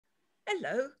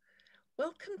Hello,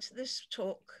 welcome to this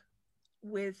talk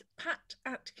with Pat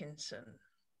Atkinson.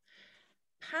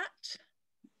 Pat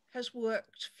has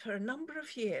worked for a number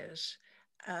of years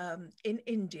in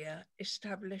India,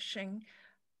 establishing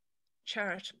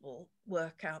charitable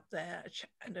work out there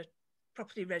and a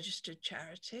properly registered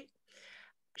charity.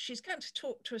 She's going to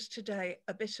talk to us today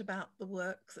a bit about the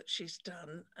work that she's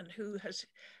done and who has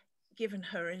given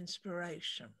her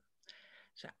inspiration.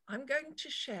 So I'm going to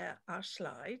share our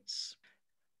slides.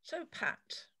 So Pat,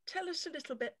 tell us a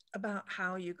little bit about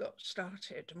how you got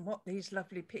started and what these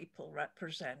lovely people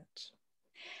represent.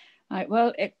 Right,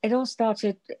 well, it all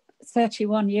started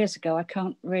 31 years ago. I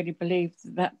can't really believe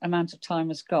that amount of time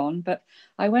has gone, but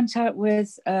I went out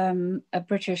with a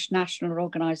British national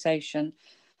organisation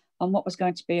on what was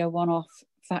going to be a one-off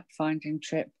fact-finding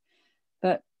trip.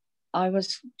 But I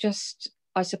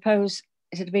suppose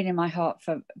it had been in my heart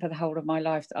for the whole of my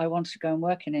life that I wanted to go and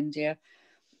work in India.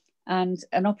 And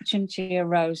an opportunity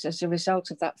arose as a result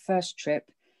of that first trip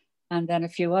and then a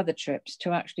few other trips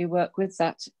to actually work with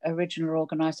that original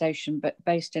organisation, but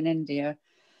based in India.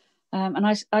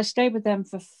 And I stayed with them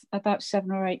for about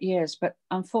 7 or 8 years, but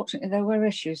unfortunately there were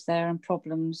issues there and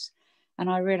problems. And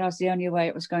I realised the only way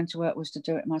it was going to work was to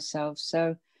do it myself.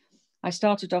 So I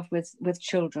started off with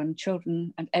children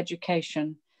and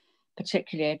education,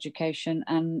 particularly education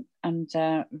and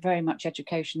very much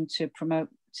education to promote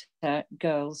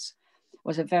girls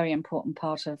was a very important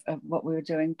part of what we were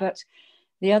doing. But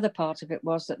the other part of it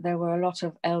was that there were a lot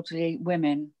of elderly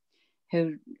women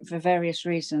who, for various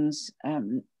reasons,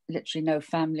 literally no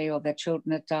family or their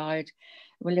children had died,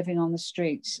 were living on the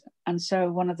streets. And so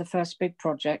one of the first big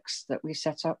projects that we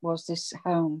set up was this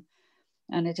home.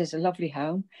 And it is a lovely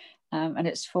home. And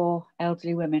it's for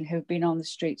elderly women who've been on the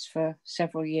streets for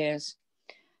several years.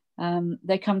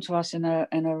 They come to us in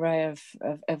an array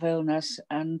of illness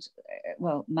and,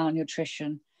 well,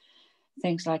 malnutrition,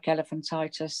 things like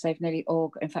elephantitis. They've nearly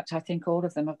all, in fact, I think all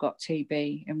of them have got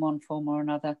TB in one form or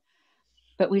another.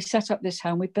 But we set up this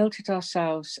home, we built it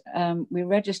ourselves. We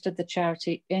registered the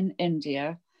charity in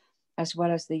India as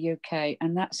well as the UK.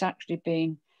 And that's actually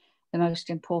been the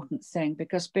most important thing,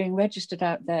 because being registered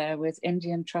out there with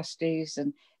Indian trustees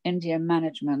and Indian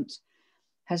management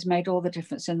has made all the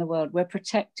difference in the world. We're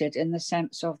protected in the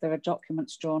sense of there are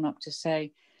documents drawn up to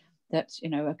say that,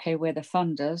 okay, we're the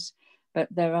funders, but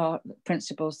there are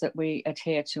principles that we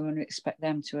adhere to and we expect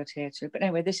them to adhere to. But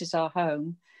anyway, this is our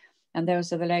home, and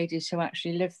those are the ladies who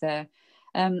actually live there.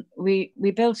 We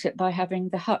built it by having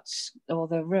the huts or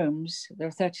the rooms. There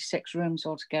are 36 rooms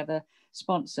altogether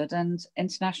sponsored, and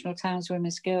International Towns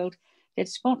Women's Guild did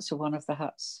sponsor one of the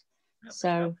huts.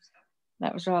 So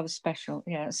that was rather special,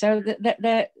 yeah. So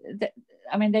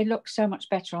I mean, they look so much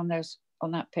better on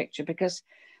that picture because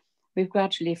we've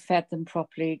gradually fed them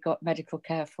properly, got medical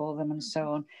care for them, and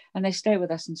so on. And they stay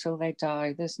with us until they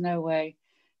die. There's no way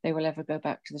they will ever go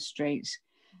back to the streets.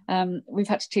 We've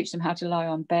had to teach them how to lie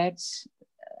on beds.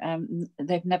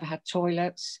 They've never had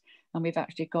toilets, and we've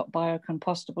actually got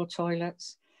biocompostable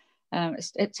toilets.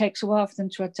 It takes a while for them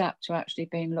to adapt to actually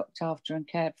being looked after and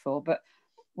cared for, but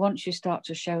once you start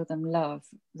to show them love,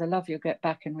 the love you get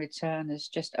back in return is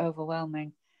just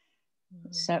overwhelming.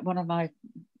 So one of my,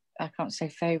 I can't say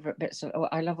favourite bits of,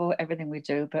 I love everything we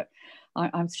do, but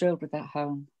I'm thrilled with that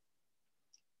home.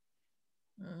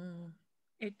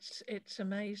 It's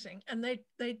amazing. And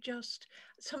they just,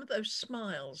 some of those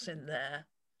smiles in there,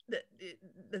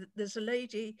 there's a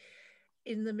lady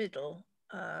in the middle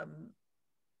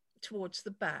towards the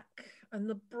back, and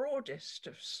the broadest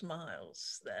of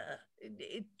smiles there.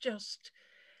 It just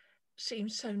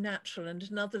seems so natural. And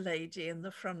another lady in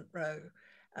the front row,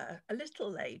 a little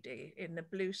lady in a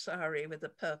blue sari with a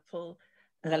purple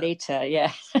Lalita,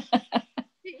 yeah.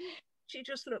 she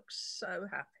just looks so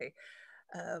happy.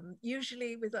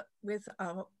 Usually with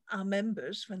our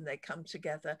members, when they come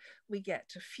together, we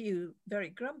get a few very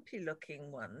grumpy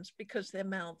looking ones because their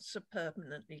mouths are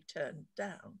permanently turned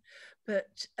down.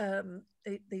 But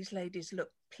these ladies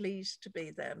look pleased to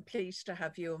be there and pleased to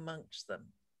have you amongst them.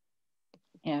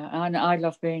 Yeah, I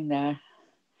love being there.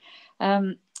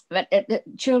 But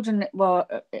children, well,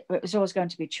 it was always going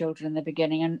to be children in the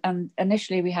beginning. And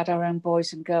initially we had our own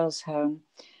boys and girls home.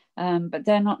 But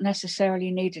they're not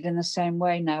necessarily needed in the same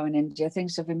way now in India.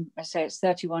 Things have been, I say it's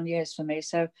 31 years for me,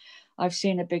 so I've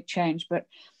seen a big change. But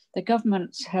the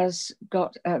government has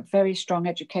got a very strong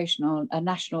a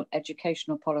national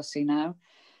educational policy now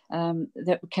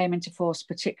that came into force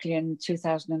particularly in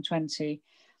 2020.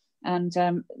 And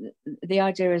the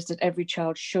idea is that every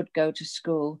child should go to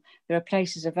school. There are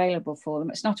places available for them.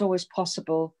 It's not always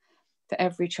possible for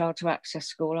every child to access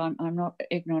school. I'm not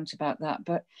ignorant about that,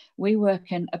 but we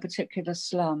work in a particular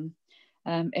slum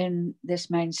in this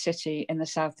main city in the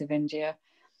south of India,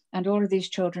 and all of these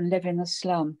children live in the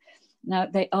slum. Now,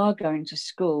 they are going to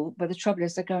school, but the trouble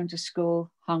is they're going to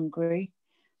school hungry.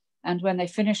 And when they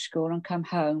finish school and come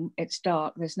home, it's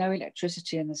dark. There's no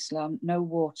electricity in the slum, no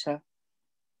water,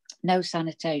 no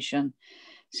sanitation.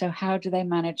 So how do they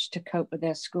manage to cope with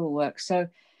their schoolwork? So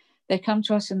they come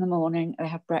to us in the morning, they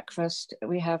have breakfast.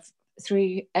 We have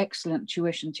 3 excellent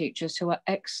tuition teachers who are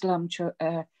ex-slum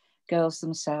girls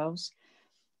themselves.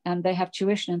 And they have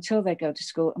tuition until they go to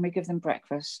school, and we give them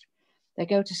breakfast. They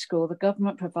go to school, the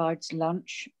government provides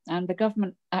lunch, and the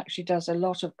government actually does a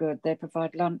lot of good. They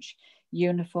provide lunch,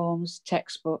 uniforms,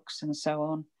 textbooks, and so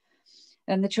on.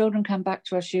 And the children come back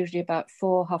to us usually about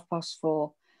 4,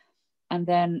 4:30, and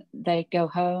then they go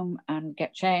home and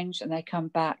get changed, and they come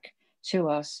back to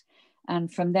us.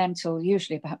 And from then till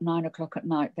usually about 9 o'clock at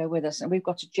night, they're with us. And we've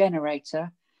got a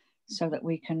generator so that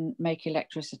we can make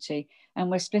electricity. And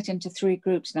we're split into 3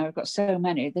 groups now. We've got so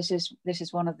many. This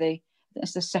is one of the,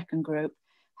 that's the second group,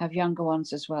 have younger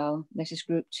ones as well. This is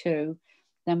group 2.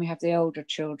 Then we have the older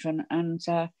children, and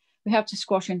we have to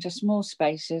squash into small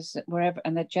spaces wherever,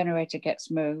 and the generator gets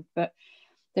moved. But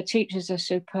the teachers are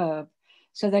superb.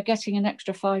 So they're getting an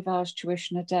extra 5 hours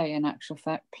tuition a day, in actual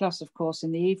fact. Plus, of course,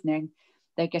 in the evening,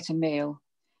 they get a meal.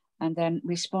 And then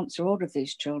we sponsor all of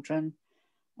these children.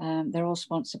 They're all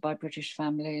sponsored by British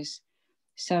families.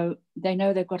 So they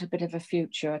know they've got a bit of a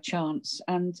future, a chance.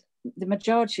 And the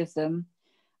majority of them,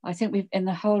 I think we've, in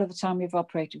the whole of the time we've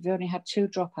operated, we've only had 2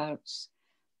 dropouts.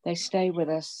 They stay with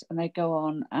us and they go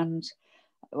on. And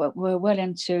we're well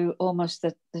into almost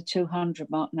the 200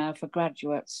 mark now for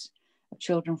graduates of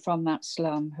children from that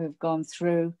slum who've gone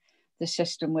through the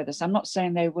system with us. I'm not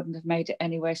saying they wouldn't have made it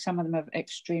anyway. Some of them are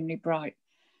extremely bright.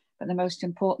 But the most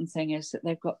important thing is that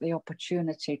they've got the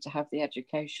opportunity to have the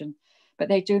education. But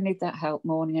they do need that help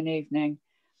morning and evening.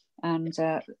 And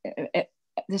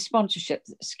the sponsorship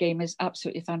scheme is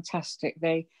absolutely fantastic.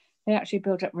 They actually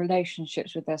build up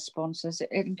relationships with their sponsors. It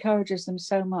encourages them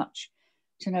so much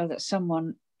to know that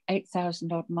someone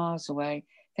 8,000 odd miles away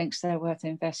thinks they're worth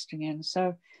investing in.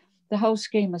 So the whole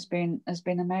scheme has been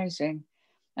amazing.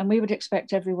 And we would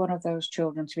expect every one of those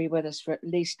children to be with us for at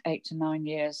least 8 to 9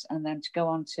 years, and then to go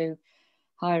on to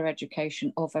higher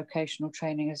education or vocational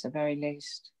training as the very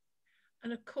least.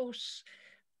 And of course,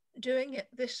 doing it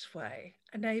this way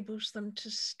enables them to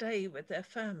stay with their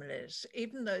families,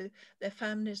 even though their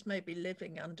families may be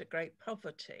living under great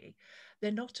poverty.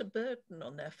 They're not a burden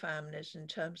on their families in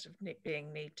terms of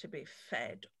being need to be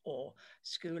fed or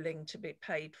schooling to be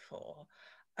paid for.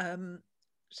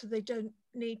 So they don't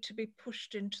need to be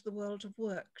pushed into the world of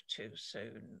work too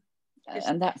soon.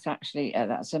 And that's actually,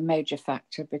 that's a major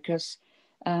factor, because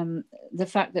the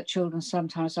fact that children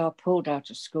sometimes are pulled out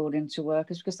of school into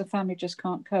work is because the family just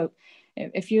can't cope.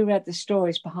 If you read the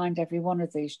stories behind every one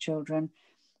of these children,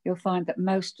 you'll find that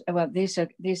most, well, these are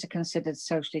considered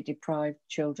socially deprived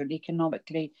children,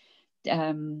 economically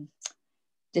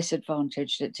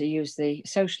disadvantaged, to use the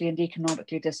socially and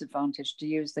economically disadvantaged, to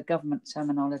use the government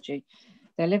terminology.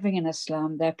 They're living in a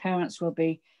slum. Their parents will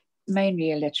be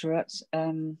mainly illiterate,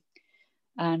 and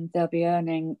they'll be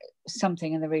earning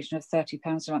something in the region of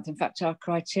 £30 a month. In fact, our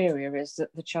criteria is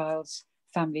that the child's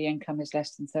family income is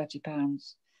less than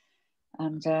 £30.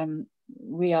 And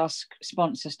we ask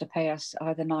sponsors to pay us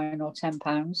either £9 or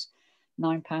 £10.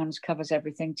 £9 covers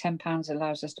everything. £10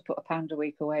 allows us to put £1 a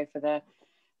week away for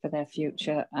their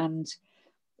future. And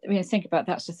I mean, think about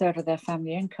that's a third of their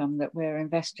family income that we're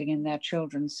investing in their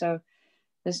children. So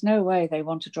there's no way they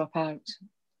want to drop out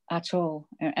at all.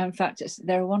 In fact,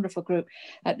 they're a wonderful group.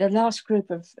 The last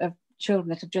group of children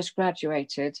that have just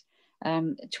graduated,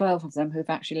 12 of them who've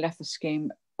actually left the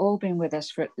scheme, all been with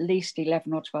us for at least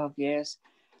 11 or 12 years.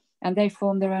 And they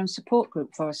form their own support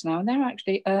group for us now. And they're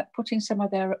actually putting some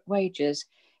of their wages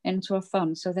into a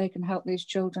fund so they can help these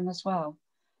children as well.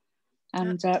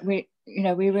 And we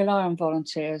rely on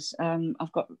volunteers.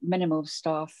 I've got minimal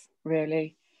staff,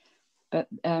 really. But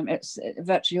it's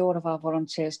virtually all of our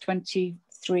volunteers,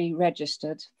 23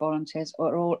 registered volunteers,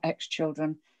 are all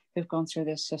ex-children who've gone through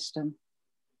this system.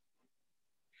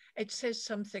 It says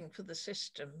something for the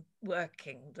system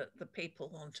working that the people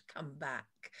want to come back.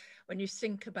 When you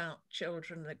think about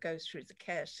children that go through the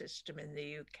care system in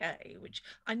the UK, which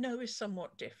I know is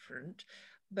somewhat different,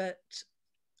 but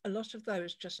a lot of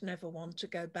those just never want to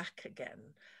go back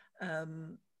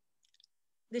again.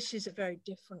 This is a very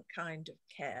different kind of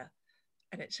care.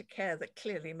 And it's a care that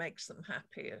clearly makes them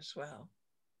happy as well.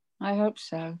 I hope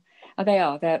so. They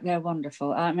are. They're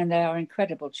wonderful. I mean, they are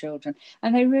incredible children,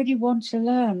 and they really want to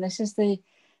learn. This is the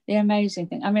amazing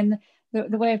thing. I mean,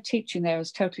 the way of teaching there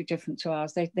is totally different to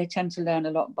ours. They tend to learn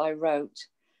a lot by rote,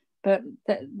 but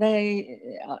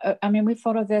I mean, we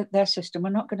follow their system. We're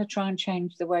not going to try and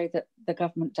change the way that the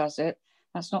government does it.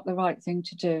 That's not the right thing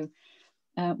to do.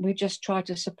 We just try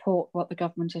to support what the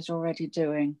government is already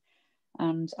doing.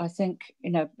 And I think,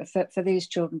 you know, for these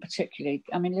children particularly,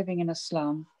 I mean, living in a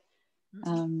slum,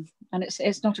 and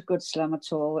it's not a good slum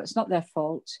at all. It's not their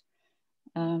fault,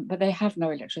 but they have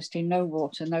no electricity, no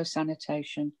water, no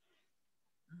sanitation.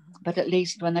 But at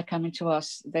least when they're coming to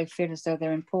us, they feel as though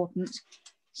they're important.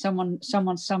 Someone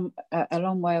a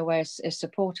long way away is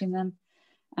supporting them,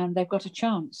 and they've got a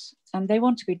chance. And they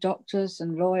want to be doctors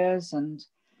and lawyers and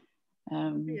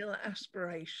real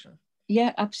aspiration.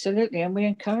 Yeah, absolutely, and we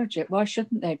encourage it. Why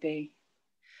shouldn't they be?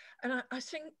 And I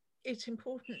think it's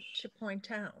important to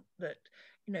point out that,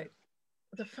 you know,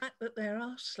 the fact that there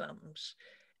are slums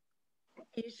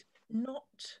is not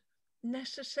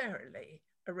necessarily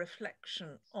a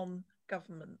reflection on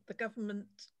government. The government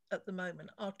at the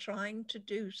moment are trying to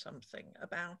do something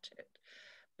about it,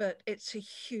 but it's a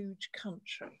huge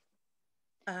country,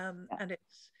 and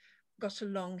it's got a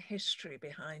long history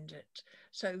behind it.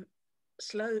 So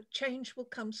slow change will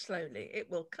come slowly. It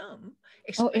will come.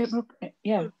 Oh, it will.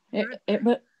 Yeah, it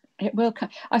will. It will come.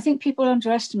 I think people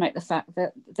underestimate the fact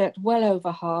that well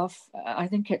over half. I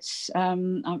think it's.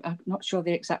 I'm not sure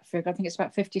the exact figure. I think it's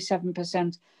about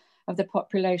 57% of the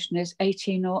population is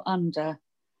 18 or under,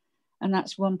 and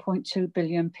that's 1.2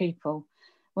 billion people.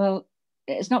 Well,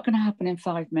 it's not going to happen in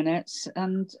 5 minutes,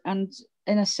 and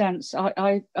in a sense,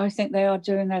 I think they are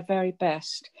doing their very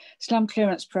best. Slum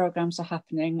clearance programs are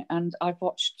happening, and I've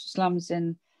watched slums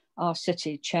in our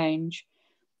city change.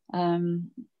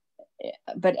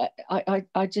 But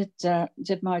I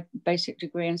did my basic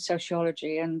degree in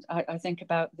sociology, and I think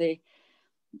about in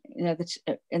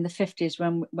the 50s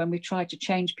when we tried to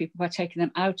change people by taking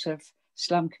them out of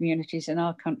slum communities in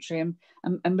our country and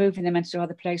moving them into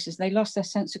other places. They lost their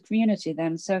sense of community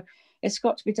then. So it's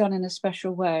got to be done in a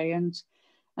special way, and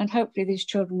hopefully these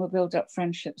children will build up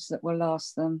friendships that will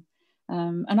last them.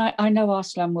 And I know our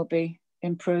slum will be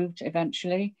improved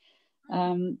eventually.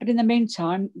 But in the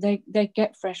meantime, they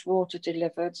get fresh water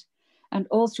delivered. And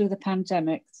all through the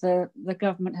pandemic, the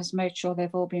government has made sure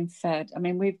they've all been fed. I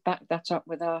mean, we've backed that up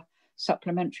with our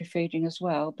supplementary feeding as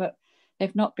well, but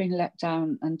they've not been let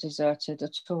down and deserted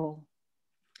at all.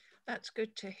 That's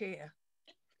good to hear.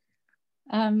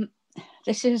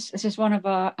 This is one of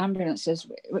our ambulances.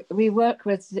 We work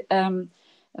with a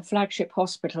flagship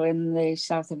hospital in the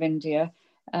south of India,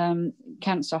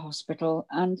 cancer hospital,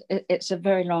 and it's a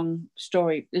very long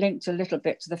story linked a little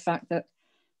bit to the fact that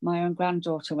my own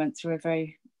granddaughter went through a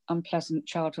very unpleasant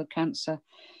childhood cancer.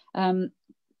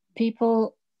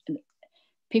 People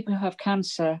who have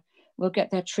cancer will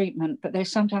get their treatment, but they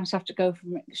sometimes have to go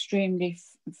from extremely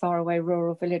far away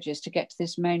rural villages to get to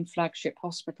this main flagship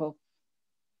hospital.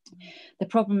 The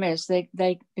problem is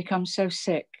they become so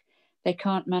sick they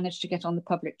can't manage to get on the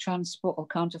public transport or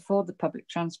can't afford the public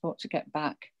transport to get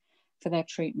back for their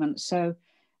treatment. So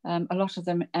a lot of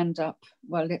them end up,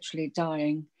 well, literally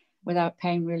dying without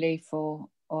pain relief or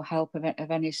help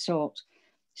of any sort.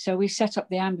 So we set up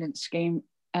the ambulance scheme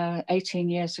 18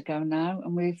 years ago now,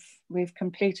 and we've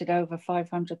completed over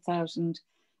 500,000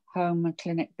 home and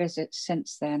clinic visits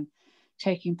since then,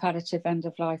 taking palliative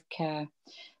end-of-life care.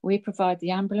 We provide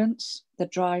the ambulance, the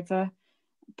driver,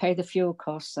 pay the fuel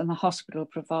costs, and the hospital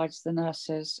provides the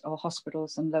nurses, or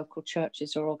hospitals and local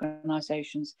churches or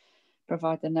organisations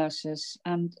provide the nurses.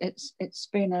 And it's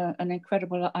been an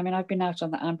incredible, I mean, I've been out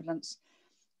on the ambulance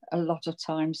a lot of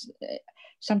times.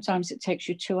 Sometimes it takes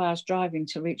you 2 hours driving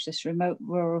to reach this remote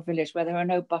rural village where there are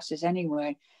no buses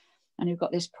anyway. And you've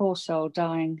got this poor soul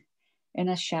dying in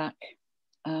a shack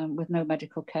with no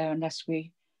medical care unless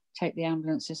we take the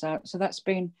ambulances out. So that's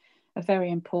been a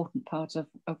very important part of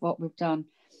what we've done.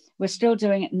 We're still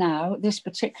doing it now. This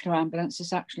particular ambulance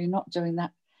is actually not doing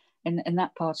that in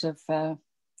that part of the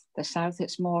south.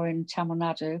 It's more in Tamil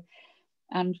Nadu.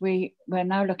 And we're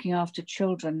now looking after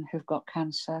children who've got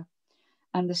cancer.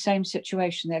 And the same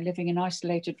situation, they're living in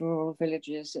isolated rural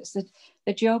villages. It's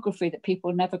the geography that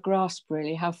people never grasp,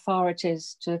 really, how far it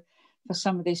is for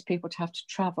some of these people to have to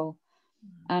travel.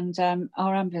 And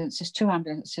our ambulances, 2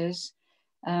 ambulances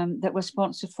that were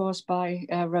sponsored for us by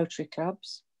Rotary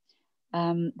clubs.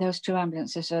 Those 2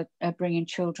 ambulances are bringing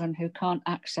children who can't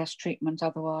access treatment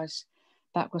otherwise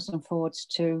backwards and forwards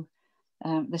to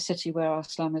the city where our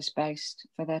slum is based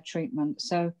for their treatment.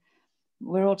 So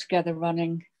we're all together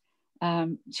running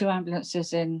 2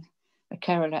 ambulances in the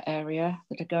Kerala area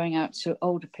that are going out to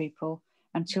older people,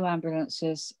 and 2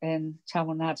 ambulances in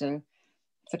Tamil Nadu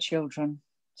for children.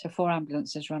 So 4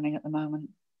 ambulances running at the moment.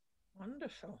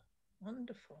 Wonderful,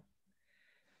 wonderful.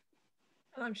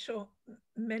 And I'm sure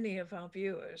many of our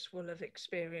viewers will have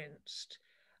experienced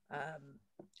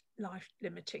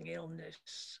life-limiting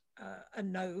illness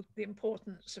and know the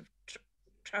importance of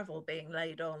travel being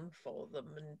laid on for them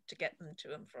and to get them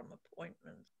to and from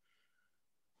appointments.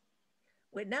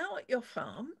 We're now at your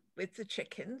farm with the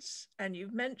chickens, and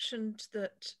you've mentioned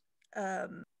that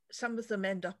some of them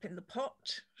end up in the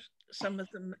pot, some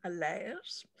of them are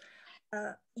layers.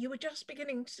 You were just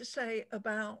beginning to say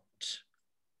about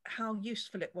how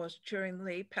useful it was during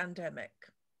the pandemic.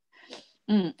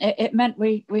 It meant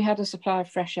we had a supply of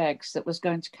fresh eggs that was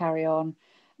going to carry on,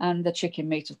 and the chicken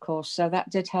meat, of course. So that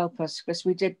did help us, because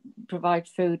we did provide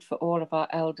food for all of our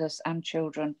elders and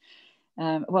children.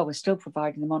 Well, we're still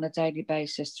providing them on a daily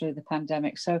basis through the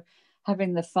pandemic. So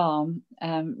having the farm,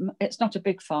 it's not a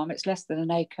big farm, it's less than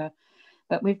an acre,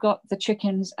 but we've got the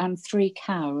chickens and 3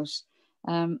 cows.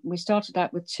 We started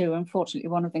out with 2. Unfortunately,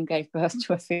 one of them gave birth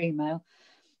to a female.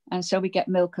 And so we get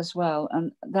milk as well.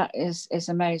 And that is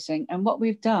amazing. And what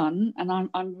we've done, and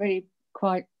I'm really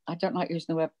quite, I don't like using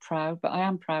the word proud, but I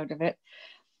am proud of it.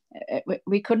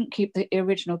 We couldn't keep the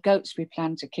original goats we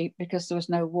planned to keep because there was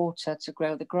no water to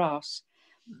grow the grass.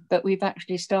 But we've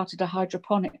actually started a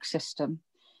hydroponic system.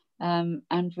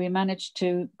 And we managed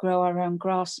to grow our own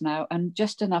grass now, and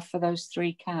just enough for those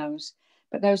 3 cows.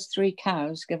 But those 3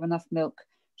 cows give enough milk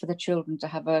for the children to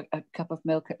have a cup of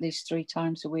milk at least 3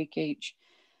 times a week each.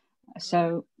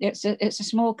 So it's a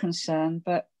small concern,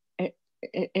 but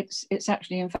it's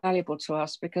actually invaluable to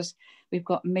us, because we've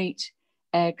got meat,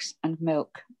 eggs and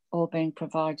milk all being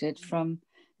provided from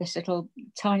this little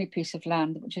tiny piece of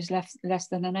land, which is less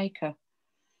than an acre,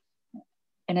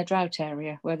 in a drought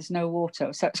area where there's no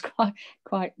water. So it's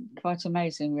quite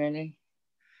amazing, really.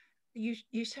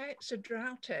 You say it's a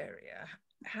drought area.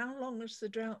 How long has the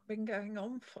drought been going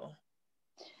on for?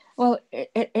 Well,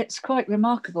 it's quite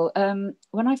remarkable.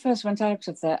 When I first went out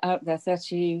there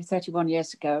 31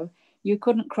 years ago, you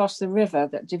couldn't cross the river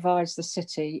that divides the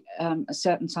city at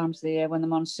certain times of the year when the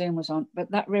monsoon was on.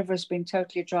 But that river has been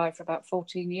totally dry for about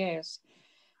 14 years.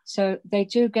 So they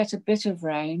do get a bit of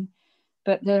rain,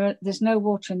 but there's no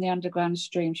water in the underground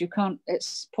streams.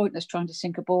 It's pointless trying to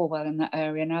sink a bore well in that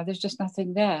area now. There's just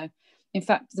nothing there. In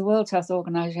fact, the World Health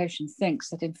Organization thinks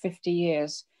that in 50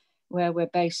 years, where we're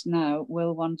based now,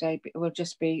 will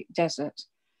just be desert,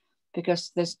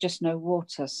 because there's just no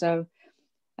water. So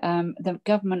the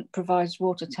government provides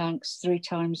water tanks 3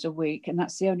 times a week, and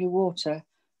that's the only water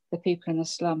the people in the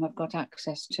slum have got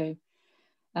access to.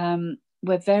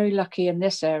 We're very lucky in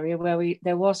this area where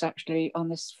there was actually, on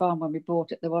this farm when we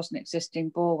bought it, there was an existing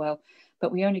bore well,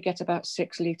 but we only get about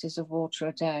 6 litres of water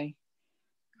a day.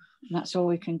 And that's all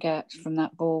we can get from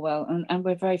that bore well. And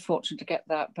we're very fortunate to get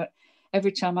that. But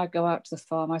every time I go out to the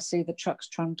farm, I see the trucks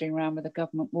trundling around with the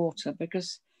government water,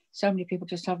 because so many people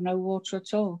just have no water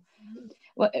at all.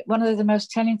 Well, one of the most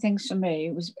telling things for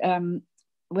me was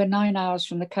we're 9 hours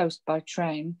from the coast by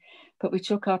train, but we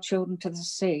took our children to the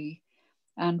sea,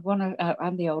 and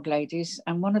and the old ladies.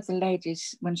 And one of the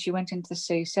ladies, when she went into the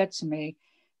sea, said to me,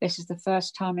 "This is the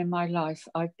first time in my life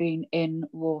I've been in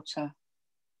water."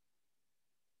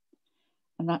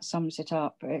 And that sums it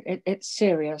up. It's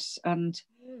serious. And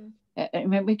I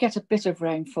mean, we get a bit of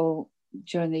rainfall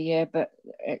during the year, but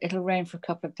it'll rain for a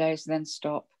couple of days and then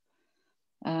stop.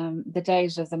 The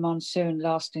days of the monsoon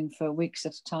lasting for weeks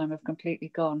at a time have completely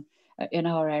gone, in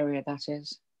our area, that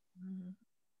is.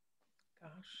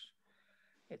 Gosh,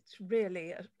 it's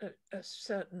really a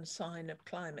certain sign of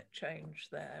climate change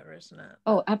there, isn't it?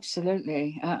 Oh,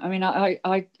 absolutely. I mean,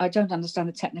 I don't understand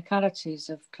the technicalities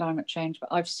of climate change,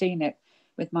 but I've seen it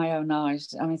with my own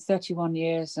eyes. I mean, 31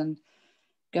 years and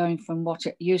going from what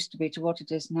it used to be to what it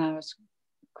is now is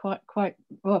quite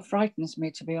well, frightens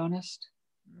me, to be honest.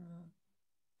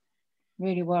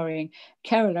 Really worrying.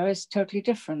 Kerala is totally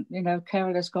different. You know,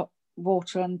 Kerala's got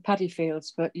water and paddy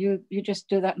fields, but you just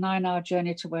do that 9-hour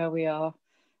journey to where we are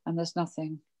and there's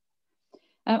nothing.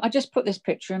 I just put this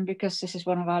picture in because this is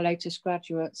one of our latest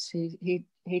graduates. He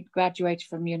graduated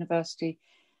from university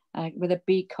with a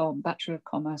BCom, Bachelor of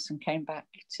Commerce, and came back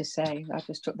to say, I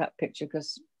just took that picture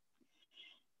because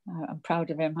I'm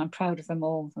proud of him. I'm proud of them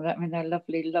all. I mean, they're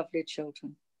lovely, lovely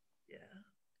children. Yeah.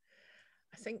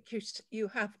 I think you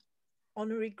have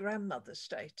honorary grandmother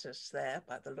status there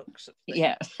by the looks of things.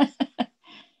 Yeah.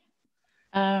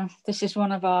 This is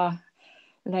one of our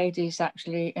ladies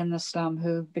actually in the slum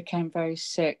who became very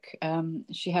sick.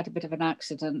 She had a bit of an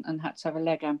accident and had to have a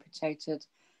leg amputated.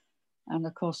 And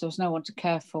of course, there was no one to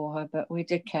care for her, but we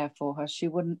did care for her. She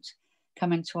wouldn't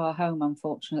come into our home,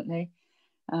 unfortunately.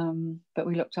 But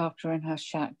we looked after her in her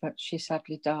shack, but she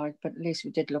sadly died. But at least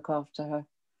we did look after her.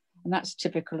 And that's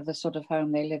typical of the sort of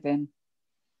home they live in.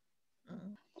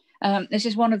 This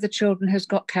is one of the children who's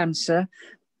got cancer.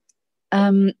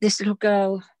 This little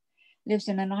girl lives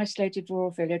in an isolated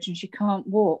rural village and she can't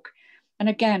walk. And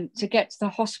again, to get to the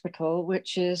hospital,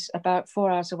 which is about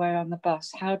 4 hours away on the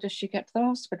bus, how does she get to the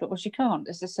hospital? Well, she can't.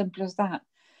 It's as simple as that.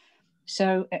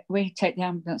 So we take the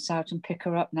ambulance out and pick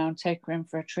her up now and take her in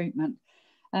for a treatment.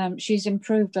 She's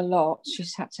improved a lot.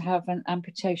 She's had to have an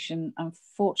amputation.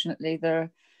 Unfortunately, there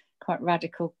are quite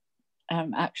radical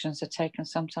actions are taken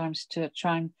sometimes to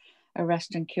try and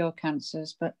arrest and cure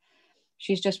cancers. But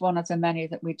she's just one of the many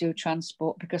that we do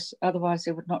transport because otherwise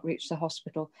they would not reach the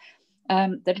hospital.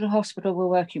 The little hospital we're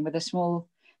working with, this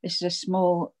is a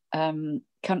small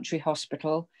country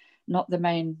hospital, not the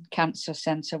main cancer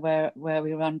centre where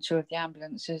we run 2 of the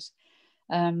ambulances.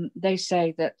 They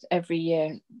say that every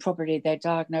year, probably they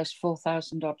diagnose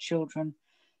 4,000 odd children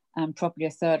and probably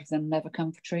a third of them never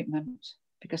come for treatment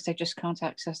because they just can't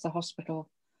access the hospital.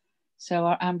 So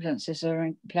our ambulances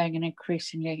are playing an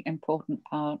increasingly important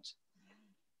part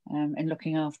in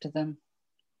looking after them.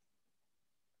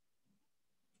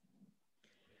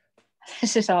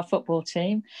 This is our football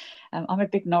team. I'm a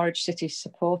big Norwich City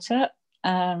supporter.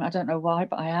 I don't know why,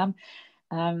 but I am.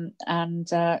 And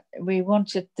we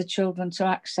wanted the children to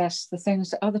access the things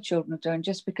that other children are doing.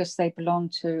 Just because they belong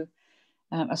to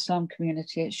a slum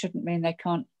community, it shouldn't mean they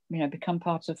can't, become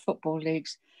part of football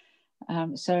leagues.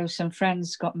 So some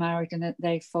friends got married and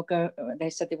they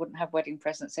said they wouldn't have wedding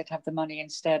presents, they'd have the money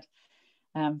instead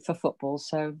for football.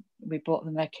 So we bought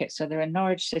them their kit. So they're in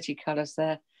Norwich City colours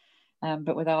there,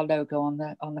 but with our logo on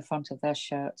the front of their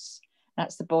shirts.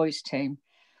 That's the boys' team.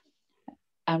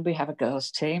 And we have a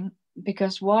girls' team,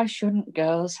 because why shouldn't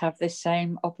girls have the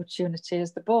same opportunity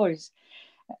as the boys?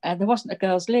 There wasn't a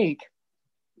girls' league,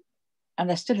 and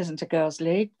there still isn't a girls'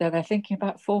 league, though they're thinking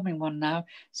about forming one now.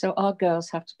 So our girls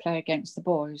have to play against the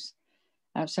boys.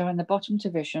 So in the bottom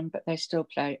division, but they still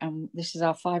play. And this is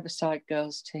our five-a-side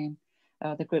girls' team,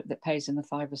 the group that plays in the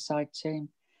five-a-side team.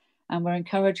 And we're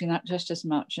encouraging that just as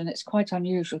much. And it's quite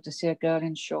unusual to see a girl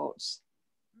in shorts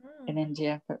in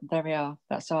India, but there we are.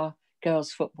 That's our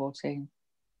girls' football team.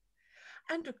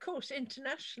 And of course,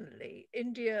 internationally,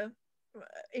 Indian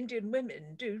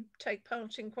women do take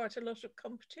part in quite a lot of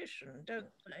competition, don't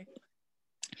they?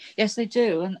 Yes, they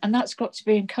do. And that's got to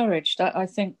be encouraged. I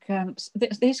think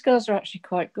these girls are actually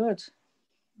quite good.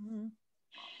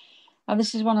 And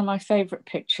this is one of my favourite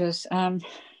pictures.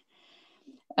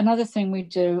 Another thing we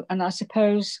do, and I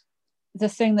suppose the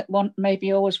thing that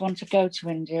maybe always want to go to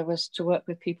India was to work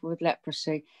with people with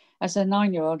leprosy. As a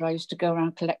 9-year-old, I used to go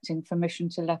around collecting for Mission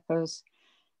to Lepers.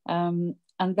 And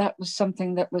that was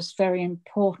something that was very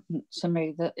important to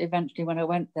me, that eventually when I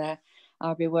went there,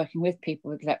 I'll be working with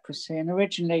people with leprosy. And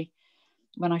originally,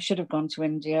 when I should have gone to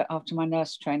India after my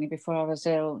nurse training, before I was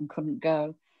ill and couldn't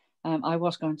go, I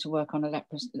was going to work on a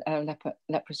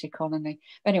leprosy colony.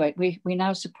 Anyway, we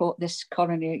now support this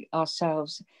colony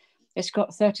ourselves. It's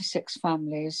got 36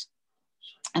 families,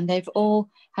 and they've all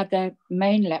had their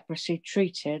main leprosy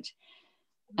treated,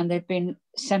 and they've been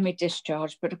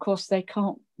semi-discharged, but of course they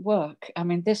can't work. I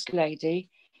mean, this lady,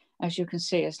 as you can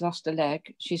see, has lost a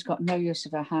leg. She's got no use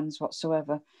of her hands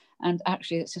whatsoever. And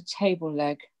actually it's a table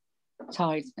leg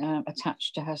tied,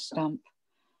 attached to her stump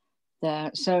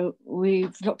there. So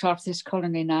we've looked after this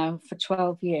colony now for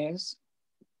 12 years.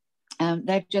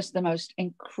 They're just the most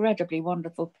incredibly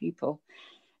wonderful people,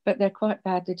 but they're quite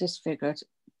badly disfigured.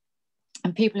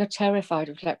 And people are terrified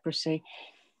of leprosy.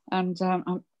 And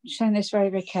I'm saying this very,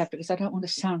 very carefully because I don't want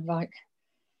to sound like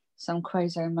some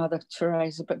crazy Mother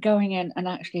Teresa, but going in and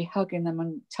actually hugging them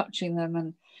and touching them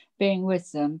and being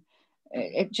with them,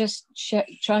 it just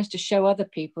tries to show other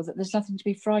people that there's nothing to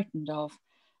be frightened of.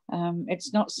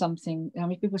 It's not something, I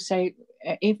mean, people say,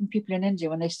 even people in India,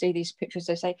 when they see these pictures,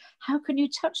 they say, how can you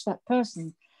touch that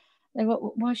person? They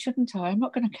go, why shouldn't I? I'm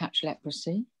not going to catch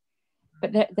leprosy.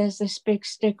 But there's this big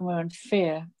stigma and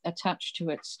fear attached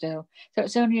to it still. So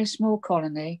it's only a small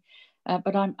colony,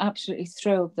 but I'm absolutely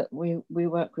thrilled that we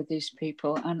work with these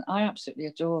people, and I absolutely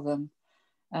adore them.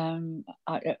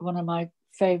 One of my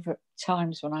favourite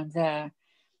times when I'm there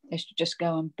is to just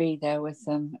go and be there with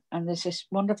them. And there's this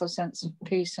wonderful sense of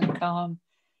peace and calm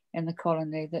in the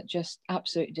colony that just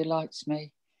absolutely delights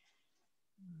me.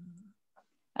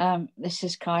 This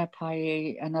is Kaya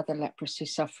Pai, another leprosy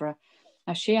sufferer.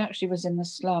 Now, she actually was in the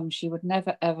slum. She would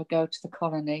never, ever go to the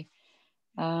colony.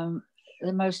 The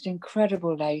most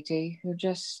incredible lady who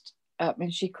just, I mean,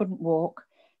 she couldn't walk.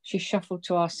 she shuffled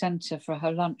to our centre for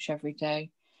her lunch every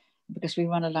day, because we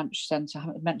run a lunch centre. I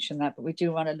haven't mentioned that, but we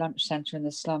do run a lunch centre in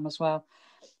the slum as well.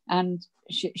 And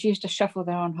she used to shuffle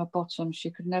there on her bottom. She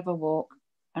could never walk.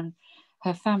 And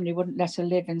her family wouldn't let her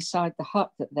live inside the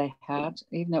hut that they had,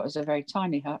 even though it was a very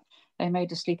tiny hut. They made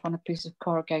her sleep on a piece of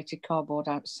corrugated cardboard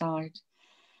outside.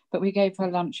 But we gave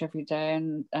her lunch every day,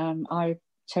 and I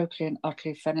totally and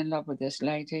utterly fell in love with this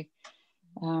lady.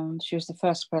 She was the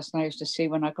first person I used to see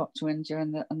when I got to India,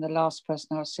 and the last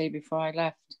person I'll see before I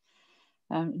left.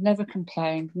 Never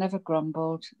complained, never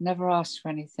grumbled, never asked for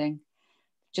anything.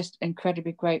 Just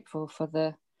incredibly grateful for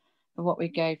what we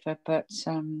gave her. But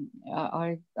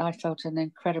I felt an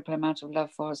incredible amount of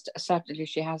love for her. Sadly,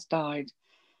 she has died,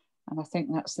 and I think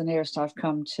that's the nearest I've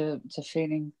come to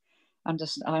feeling.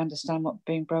 I understand what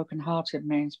being broken-hearted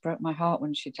means. Broke my heart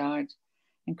when she died.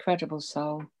 Incredible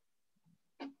soul.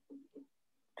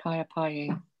 Kaya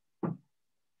Pai.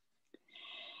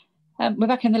 We're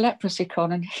back in the leprosy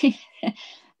colony.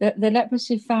 the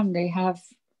leprosy family have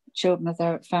children of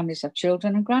their families, have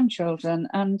children and grandchildren,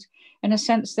 and in a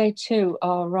sense they too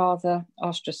are rather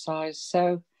ostracized.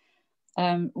 So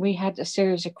we had a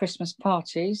series of Christmas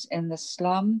parties in the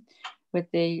slum with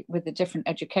the different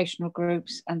educational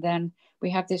groups, and then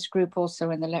we have this group also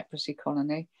in the leprosy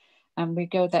colony, and we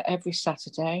go there every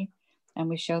Saturday and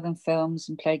we show them films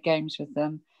and play games with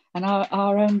them. And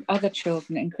our own other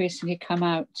children increasingly come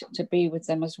out to be with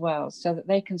them as well, so that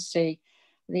they can see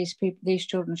these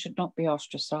children should not be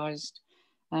ostracized.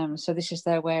 So this is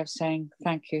their way of saying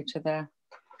thank you to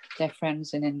their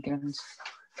friends in England.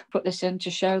 Put this in to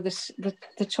show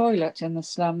the toilet in the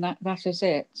slum. That is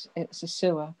it. It's a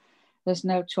sewer. There's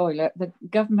no toilet. The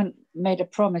government made a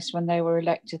promise when they were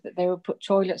elected that they would put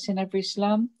toilets in every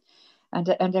slum, and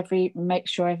make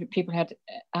sure every people had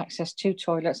access to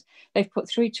toilets. They've put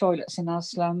 3 toilets in our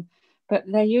slum, but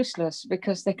they're useless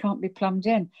because they can't be plumbed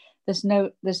in. There's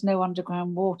no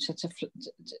underground water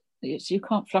you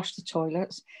can't flush the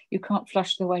toilets. You can't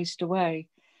flush the waste away.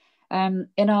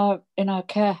 In our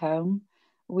care home,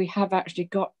 we have actually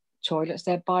got toilets.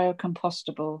 They're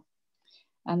biocompostable,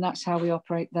 and that's how we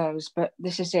operate those. But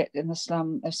this is it in the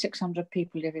slum. There's 600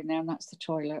 people living there, and that's the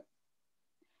toilet,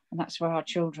 and that's where our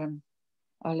children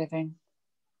are living.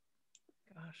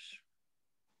 Gosh.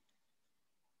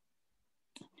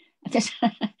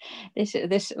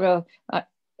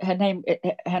 Her name,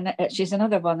 she's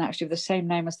another one actually with the same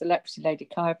name as the leprosy lady,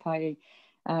 Kaya Pai.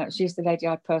 She's the lady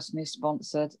I personally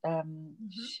sponsored.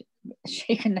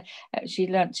 She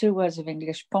learnt 2 words of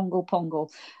English, pongal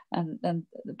pongal, and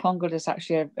the pongal is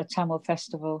actually a Tamil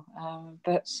festival.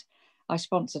 But I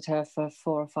sponsored her for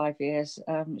 4 or 5 years.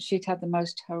 She'd had the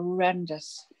most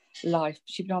horrendous life.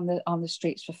 She'd been on the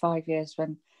streets for 5 years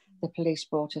when the police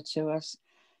brought her to us.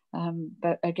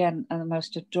 But again, the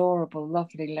most adorable,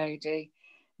 lovely lady.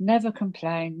 Never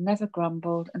complained, never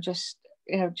grumbled, and just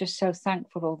so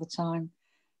thankful all the time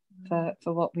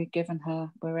for what we've given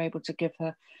her. We're able to give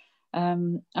her.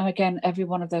 And again, every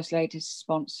one of those ladies is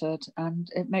sponsored, and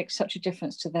it makes such a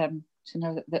difference to them to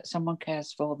know that someone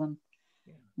cares for them,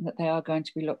 and that they are going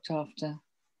to be looked after.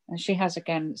 And she has,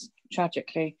 again,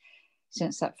 tragically,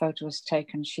 since that photo was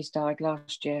taken, she's died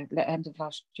last year, the end of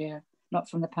last year, not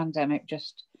from the pandemic,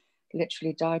 just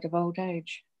literally died of old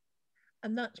age.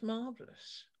 And that's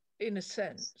marvellous, in a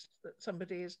sense, that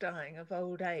somebody is dying of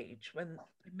old age when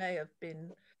their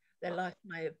life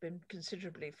may have been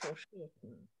considerably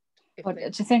foreshortened.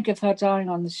 To think of her dying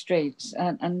on the streets,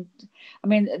 and I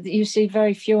mean, you see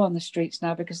very few on the streets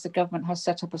now because the government has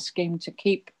set up a scheme to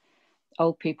keep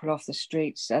old people off the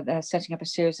streets. They're setting up a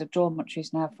series of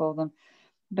dormitories now for them.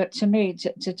 But to me,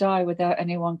 to die without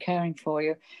anyone caring for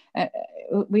you,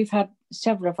 we've had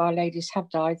several of our ladies have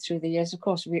died through the years. Of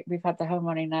course, we've had the home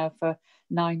running now for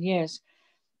 9 years,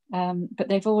 but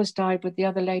they've always died with the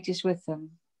other ladies with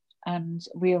them, and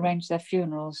we arrange their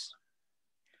funerals.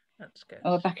 That's good.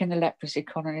 Oh, back in the leprosy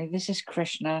colony. This is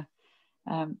Krishna.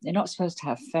 You're not supposed to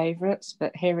have favourites,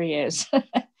 but here he is.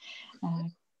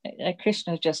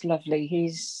 Krishna is just lovely.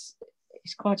 He's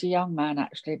quite a young man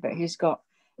actually, but he's got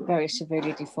very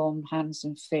severely deformed hands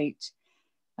and feet.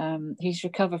 He's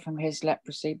recovered from his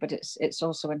leprosy, but it's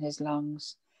also in his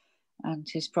lungs, and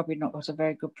he's probably not got a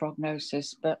very good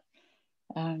prognosis. But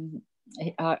I'm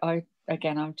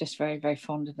just very, very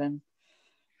fond of him.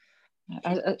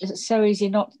 It's so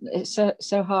easy it's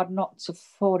so hard not to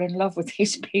fall in love with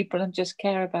these people and just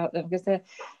care about them, because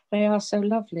they are so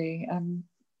lovely and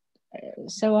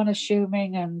so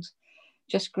unassuming and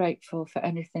just grateful for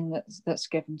anything that's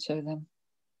given to them.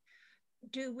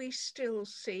 Do we still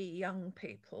see young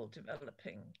people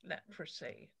developing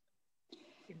leprosy?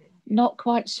 Not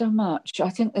quite so much. I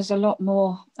think there's a lot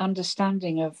more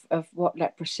understanding of what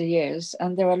leprosy is,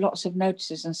 and there are lots of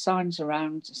notices and signs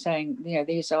around saying,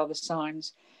 these are the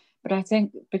signs. But I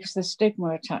think because the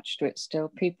stigma attached to it still,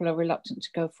 people are reluctant to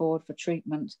go forward for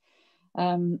treatment.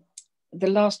 The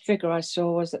last figure I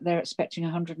saw was that they're expecting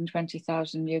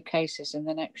 120,000 new cases in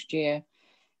the next year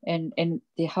in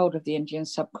the whole of the Indian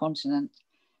subcontinent.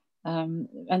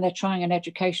 And they're trying an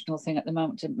educational thing at the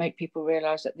moment to make people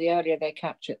realise that the earlier they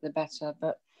capture it, the better.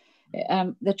 But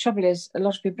the trouble is, a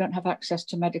lot of people don't have access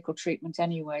to medical treatment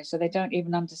anyway, so they don't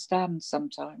even understand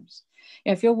sometimes.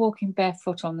 If you're walking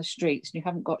barefoot on the streets and you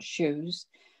haven't got shoes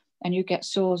and you get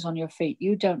sores on your feet,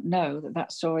 you don't know that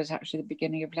that sore is actually the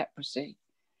beginning of leprosy.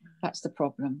 That's the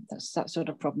problem. That's that sort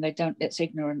of problem. They don't, it's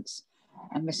ignorance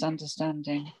and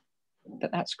misunderstanding.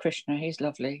 But that's Krishna, he's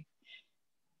lovely.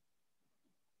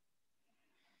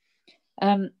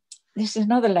 This is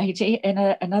another lady in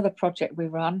another project we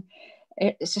run.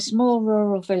 It's a small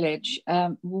rural village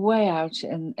way out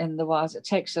in the wilds. It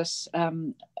takes us,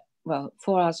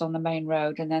 4 hours on the main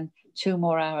road and then 2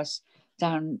 more hours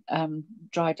down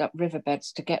dried up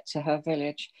riverbeds to get to her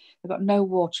village. They've got no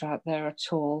water out there at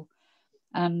all.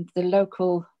 And the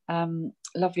local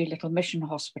lovely little mission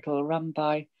hospital run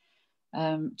by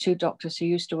 2 doctors who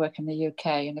used to work in the UK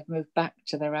and have moved back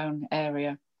to their own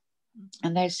area.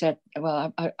 And they said,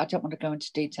 well, I don't want to go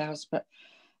into details, but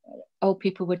old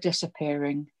people were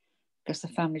disappearing because the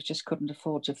families just couldn't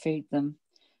afford to feed them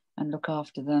and look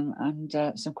after them.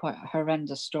 And some quite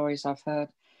horrendous stories I've heard.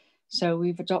 So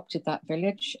we've adopted that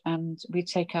village and we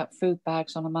take out food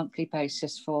bags on a monthly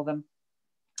basis for them,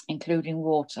 including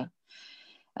water.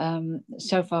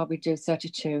 So far we do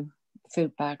 32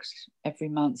 food bags every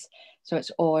month. So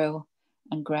it's oil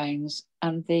and grains.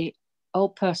 And the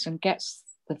old person gets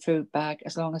the food bag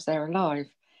as long as they're alive.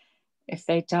 If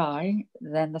they die,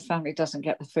 then the family doesn't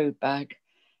get the food bag.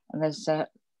 And there's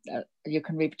you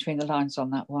can read between the lines on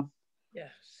that one.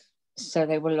 Yes. So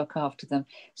they will look after them.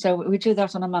 So we do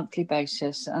that on a monthly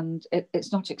basis, and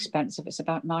it's not expensive. It's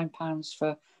about £9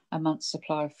 for a month's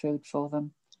supply of food for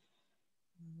them.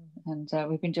 And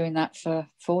we've been doing that for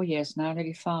 4 years now,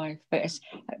 nearly 5. But it's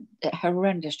a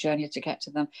horrendous journey to get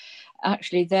to them.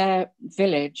 Actually, their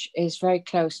village is very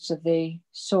close to the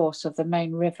source of the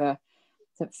main river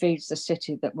that feeds the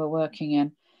city that we're working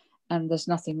in. And there's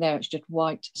nothing there. It's just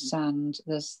white sand.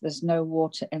 There's no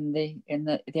water in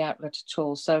the outlet at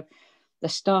all. So the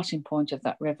starting point of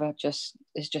that river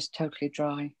is just totally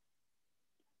dry.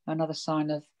 Another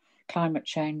sign of climate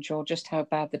change or just how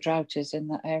bad the drought is in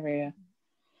that area.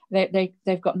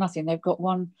 They've got nothing. They've got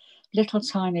one little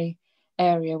tiny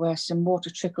area where some water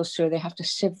trickles through. They have to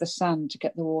sieve the sand to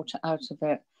get the water out of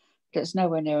it. But it's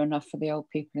nowhere near enough for the old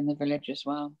people in the village as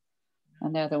well.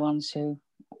 And they're the ones who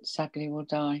sadly will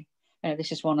die.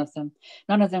 This is one of them.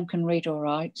 None of them can read or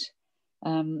write.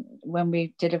 When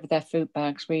we deliver their food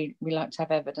bags, we like to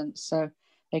have evidence. So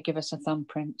they give us a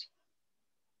thumbprint.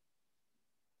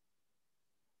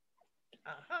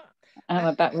 And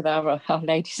we're back with our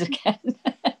ladies again.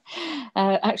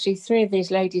 Actually, 3 of these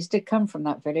ladies did come from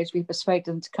that village. We persuaded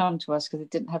them to come to us because they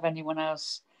didn't have anyone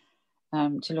else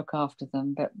to look after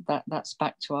them. But that's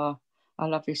back to our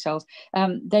lovely souls.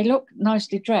 They look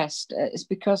nicely dressed. It's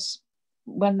because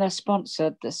when they're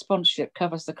sponsored, the sponsorship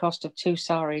covers the cost of 2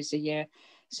 saris a year.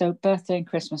 So birthday and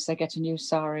Christmas, they get a new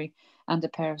sari and a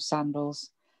pair of sandals.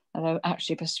 Although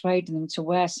actually persuading them to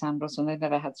wear sandals when they've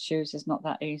never had shoes is not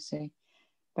that easy.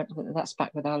 But that's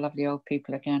back with our lovely old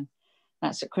people again.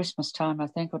 That's at Christmas time, I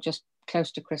think, or just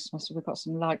close to Christmas. We've got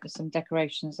some lights, some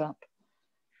decorations up.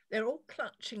 They're all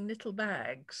clutching little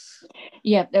bags.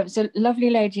 Yeah, there was a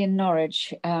lovely lady in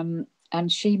Norwich, and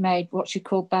she made what she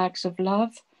called bags of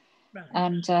love. Right.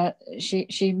 And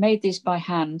she made these by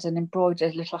hand and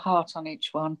embroidered a little heart on each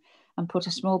one and put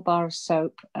a small bar of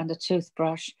soap and a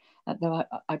toothbrush, though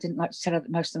I didn't like to tell her that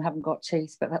most of them haven't got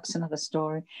teeth, but that's another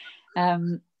story.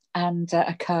 And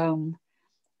a comb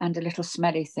and a little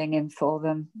smelly thing in for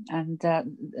them. And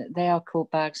they are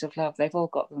called bags of love. They've all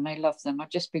got them. They love them. I've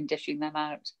just been dishing them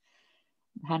out,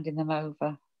 handing them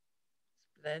over.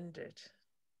 Splendid.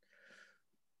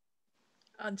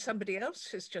 And somebody else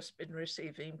has just been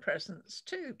receiving presents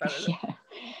too. Yeah,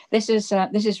 this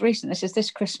is recent. This is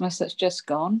this Christmas that's just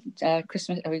gone.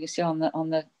 Christmas. You can see on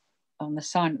the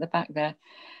sign at the back there.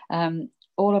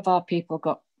 All of our people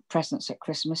got presents at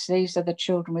Christmas. These are the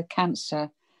children with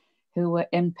cancer who were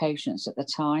inpatients at the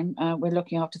time. We're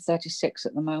looking after 36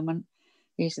 at the moment.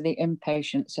 These are the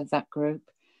inpatients of that group.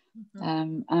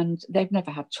 Mm-hmm. And they've never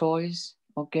had toys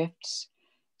or gifts.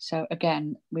 So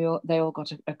again, they all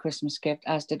got a Christmas gift,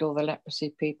 as did all the leprosy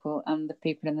people and the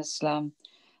people in the slum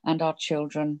and our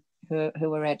children who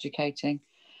we're educating.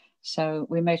 So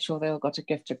we made sure they all got a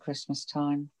gift at Christmas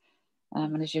time.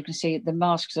 And as you can see, the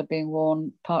masks are being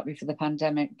worn partly for the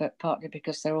pandemic, but partly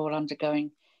because they're all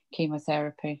undergoing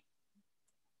chemotherapy.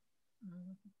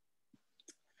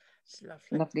 It's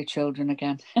lovely. Lovely children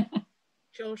again.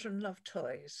 Children love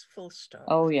toys, full stop.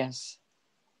 Oh, yes.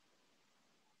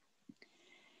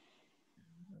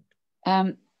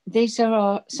 These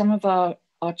are some of our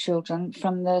children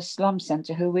from the slum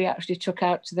centre who we actually took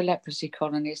out to the leprosy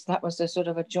colonies. That was a sort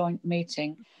of a joint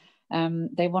meeting.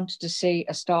 They wanted to see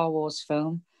a Star Wars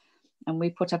film, and we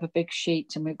put up a big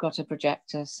sheet and we've got a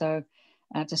projector. So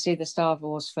to see the Star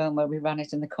Wars film where we ran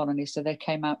it in the colony. So they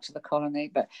came out to the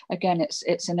colony. But again,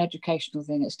 it's an educational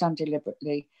thing. It's done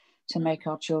deliberately to make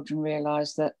our children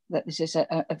realise that this is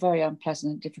a very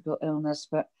unpleasant and difficult illness,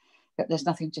 but that there's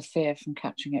nothing to fear from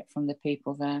catching it from the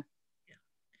people there.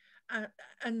 Yeah.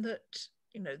 And that,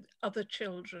 you know, other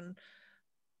children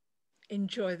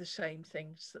enjoy the same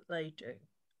things that they do.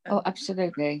 Oh,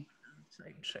 absolutely.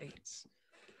 Same treats.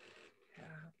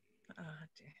 Yeah. Oh,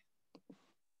 dear.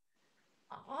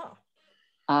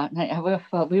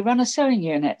 Well, we run a sewing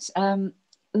unit.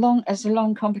 It's a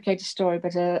long, complicated story,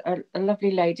 but a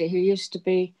lovely lady who used to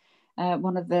be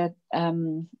one of the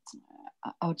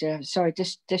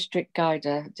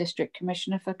district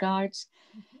commissioner for guides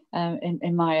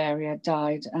in my area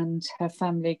died, and her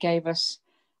family gave us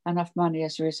enough money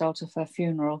as a result of her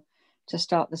funeral to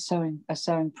start a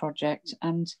sewing project,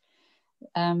 and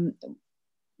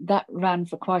that ran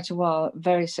for quite a while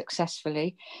very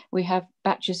successfully. We have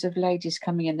batches of ladies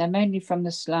coming in. They're mainly from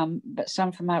the slum, but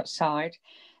some from outside.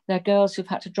 They're girls who've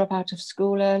had to drop out of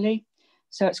school early,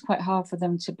 so it's quite hard for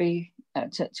them to be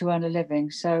to earn a living.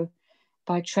 So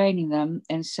by training them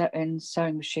in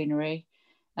sewing machinery,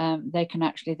 they can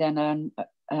actually then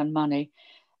earn money.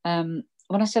 When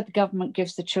I said the government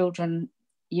gives the children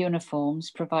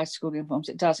uniforms, provides school uniforms,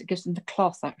 it does. It gives them the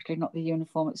cloth, actually, not the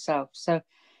uniform itself. So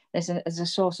there's a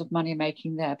source of money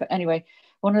making there. But anyway,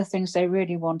 one of the things they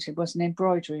really wanted was an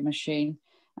embroidery machine,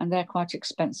 and they're quite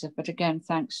expensive. But again,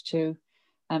 thanks to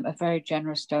a very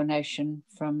generous donation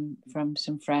from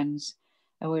some friends,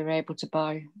 we were able to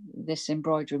buy this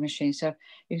embroidery machine. So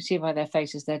you can see by their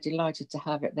faces, they're delighted to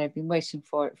have it. They've been waiting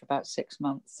for it for about 6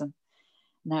 months, and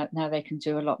now they can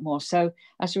do a lot more. So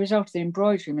as a result of the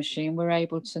embroidery machine, we're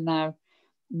able to now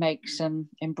make some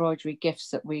embroidery gifts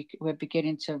that we're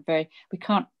beginning to we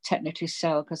can't technically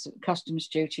sell because of customs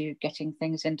duty getting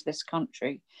things into this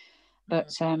country.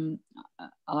 But my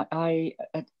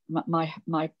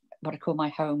what I call my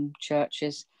home church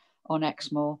is on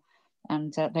Exmoor,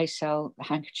 and they sell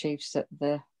handkerchiefs that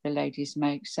the ladies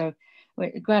make. So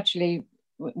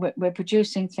we're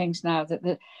producing things now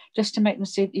that just to make them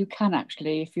see that you can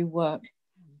actually, if you work,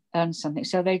 earn something.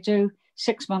 So they do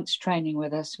 6 months training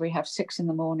with us. We have 6 in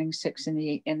the morning, 6 in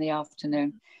the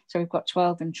afternoon. So we've got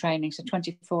 12 in training, so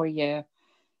 24 a year,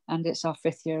 and it's our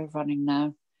 5th year of running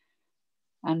now.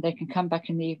 And they can come back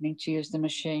in the evening to use the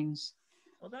machines.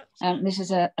 And this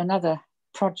is another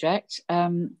project.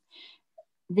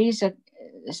 These are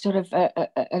sort of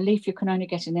a leaf you can only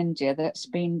get in India that's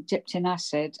been dipped in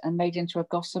acid and made into a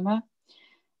gossamer.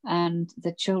 And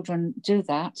the children do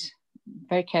that,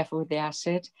 very careful with the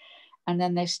acid. And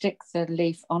then they stick the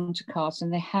leaf onto cards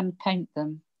and they hand paint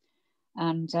them.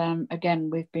 And again,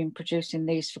 we've been producing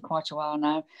these for quite a while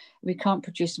now. We can't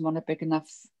produce them on a big enough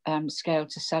scale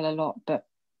to sell a lot, but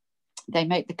they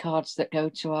make the cards that go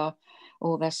to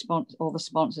all the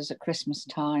sponsors at Christmas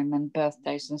time and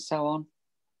birthdays and so on.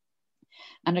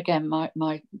 And again,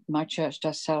 my church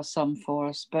does sell some for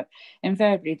us, but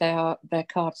invariably they're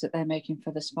cards that they're making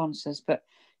for the sponsors. But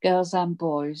girls and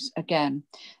boys, again,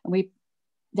 and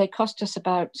they cost us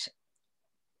about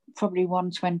probably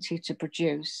 120 to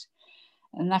produce,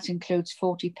 and that includes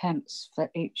 40 pence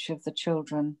for each of the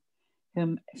children.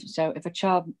 So if a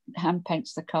child hand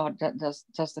paints the card, that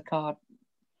does the card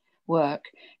work,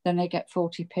 then they get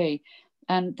 40p.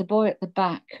 And the boy at the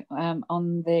back,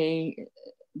 on the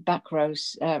back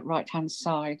row's right hand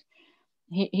side,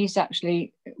 he's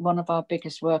actually one of our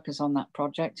biggest workers on that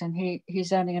project, and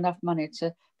he's earning enough money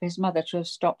for his mother to have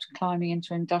stopped climbing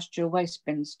into industrial waste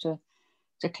bins to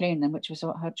clean them, which was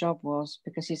what her job was,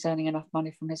 because he's earning enough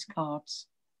money from his cards.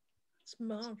 It's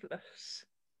marvellous.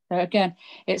 So again,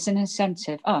 it's an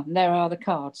incentive. And there are the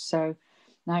cards. So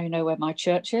now you know where my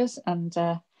church is, and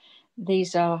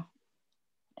these are,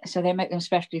 so they make them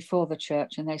specially for the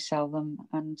church and they sell them.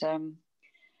 And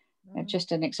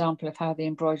just an example of how the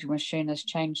embroidery machine has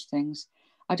changed things.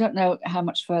 I don't know how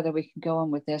much further we can go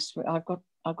on with this. I've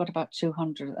got about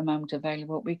 200 at the moment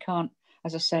available. We can't,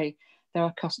 as I say, there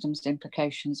are customs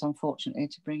implications, unfortunately,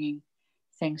 to bringing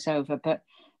things over, but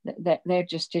they're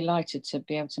just delighted to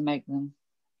be able to make them.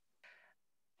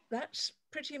 That's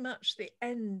pretty much the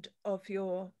end of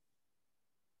your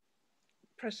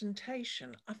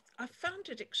presentation. I found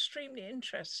it extremely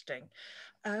interesting.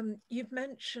 You've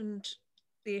mentioned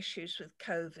the issues with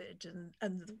COVID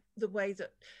and the way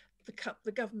that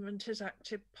the government has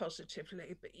acted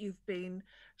positively, but you've been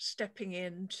stepping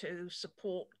in to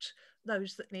support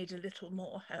those that need a little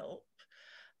more help.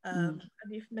 And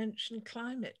you've mentioned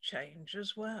climate change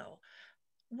as well.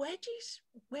 Where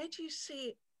do you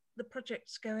see the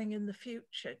projects going in the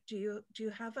future? Do you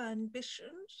have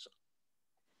ambitions?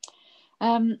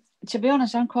 To be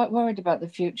honest, I'm quite worried about the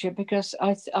future because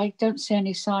I don't see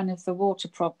any sign of the water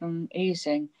problem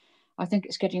easing. I think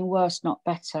it's getting worse, not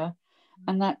better,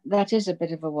 and that is a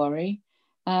bit of a worry.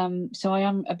 So I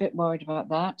am a bit worried about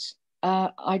that.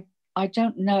 I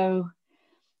don't know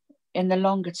in the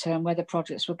longer term where the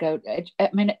projects will go. I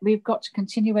mean, we've got to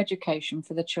continue education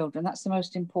for the children. That's the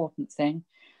most important thing.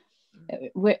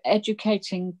 We're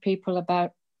educating people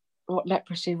about what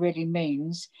leprosy really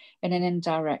means in an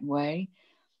indirect way.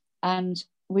 And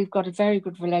we've got a very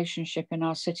good relationship in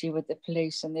our city with the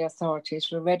police and the authorities.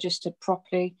 We're registered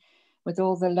properly with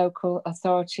all the local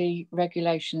authority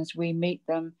regulations. We meet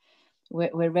them.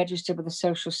 We're registered with the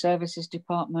social services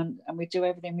department, and we do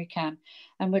everything we can.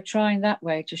 And we're trying that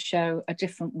way to show a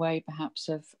different way, perhaps,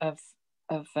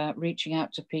 of reaching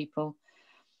out to people.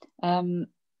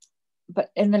 But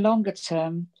in the longer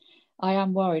term, I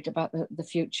am worried about the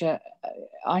future.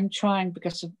 I'm trying,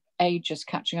 because of age is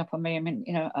catching up on me. I mean,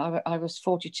 you know, I was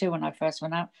 42 when I first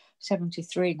went out,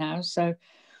 73 now. So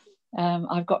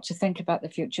I've got to think about the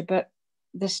future. But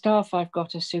the staff I've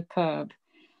got are superb.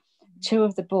 2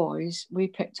 of the boys we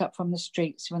picked up from the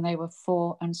streets when they were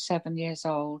 4 and 7 years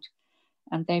old.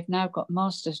 And they've now got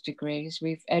master's degrees.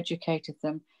 We've educated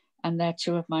them, and they're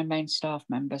 2 of my main staff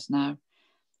members now.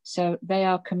 So they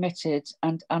are committed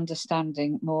and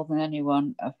understanding more than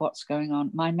anyone of what's going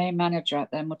on. My main manager out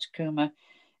there, Mutakuma,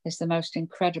 is the most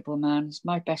incredible man. He's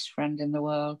my best friend in the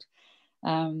world,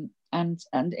 and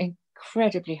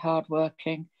incredibly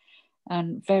hardworking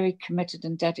and very committed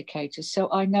and dedicated. So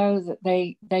I know that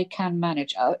they can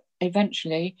manage.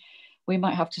 Eventually, we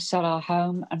might have to sell our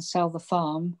home and sell the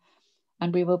farm,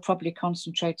 and we will probably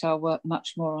concentrate our work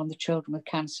much more on the children with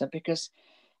cancer, because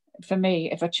for me,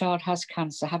 if a child has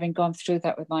cancer, having gone through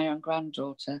that with my own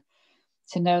granddaughter,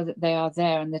 to know that they are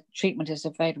there and the treatment is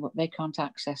available, they can't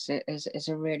access it, is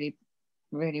a really,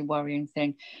 really worrying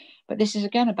thing. But this is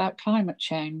again about climate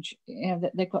change. You know,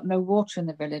 that they've got no water in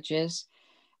the villages,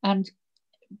 and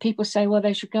people say, well,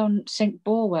 they should go and sink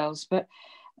bore wells. But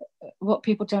what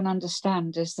people don't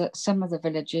understand is that some of the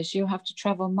villages, you have to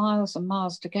travel miles and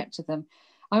miles to get to them.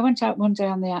 I went out one day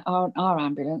on our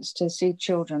ambulance to see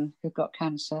children who've got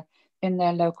cancer in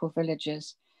their local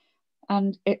villages.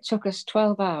 And it took us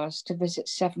 12 hours to visit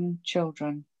 7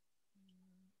 children.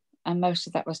 And most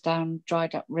of that was down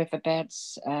dried up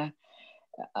riverbeds,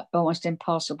 almost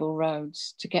impassable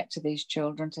roads to get to these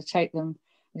children, to take them,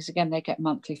 because again, they get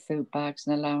monthly food bags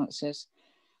and allowances,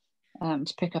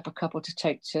 to pick up a couple to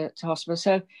take to hospital.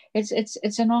 So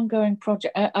it's an ongoing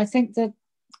project. I think the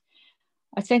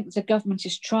government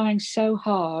is trying so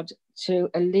hard to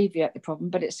alleviate the problem,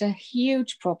 but it's a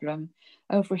huge problem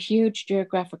over a huge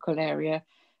geographical area,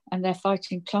 and they're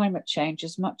fighting climate change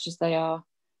as much as they are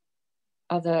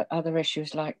other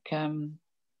issues like,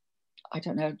 I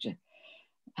don't know,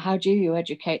 how do you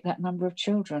educate that number of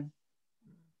children?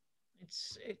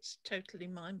 It's totally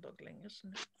mind-boggling,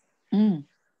 isn't it? Mm.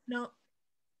 Now,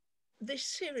 this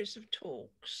series of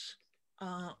talks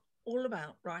are all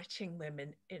about writing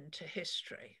women into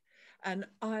history. And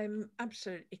I'm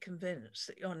absolutely convinced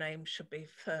that your name should be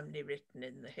firmly written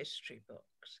in the history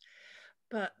books.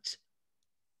 But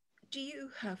do you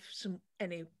have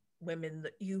any women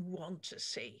that you want to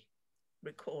see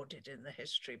recorded in the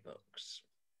history books?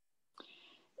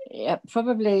 Yeah,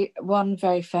 probably one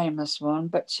very famous one,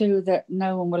 but 2 that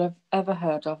no one will have ever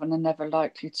heard of and are never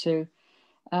likely to.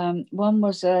 One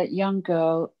was a young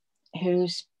girl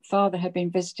whose father had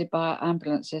been visited by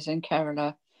ambulances in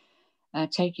Kerala,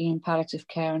 taking in palliative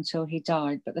care until he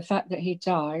died. But the fact that he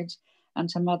died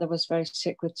and her mother was very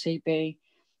sick with TB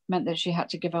meant that she had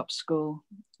to give up school.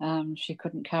 She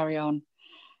couldn't carry on.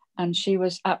 And she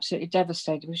was absolutely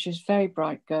devastated because she was a very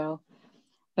bright girl.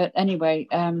 But anyway,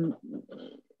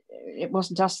 it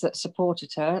wasn't us that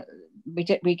supported her.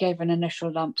 We gave an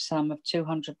initial lump sum of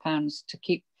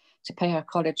 £200 to pay her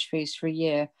college fees for a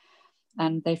year.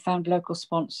 And they found local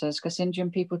sponsors, because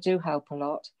Indian people do help a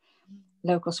lot.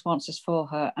 local sponsors for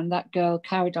her, and that girl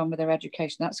carried on with her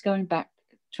education. That's going back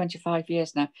 25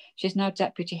 years now. She's now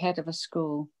deputy head of a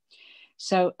school.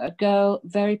 So a girl,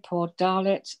 very poor,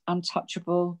 Dalit,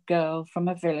 untouchable girl from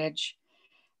a village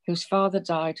whose father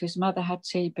died, whose mother had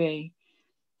TB,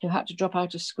 who had to drop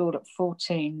out of school at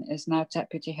 14, is now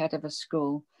deputy head of a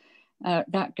school.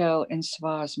 That girl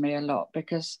inspires me a lot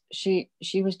because she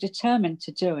was determined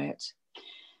to do it.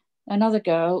 Another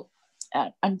girl,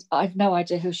 and I've no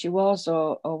idea who she was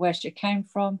or where she came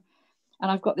from, and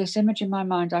I've got this image in my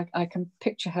mind. I can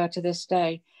picture her to this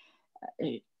day.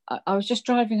 I was just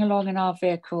driving along in our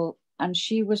vehicle, and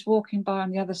she was walking by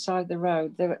on the other side of the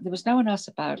road. There was no one else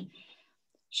about.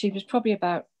 She was probably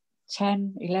about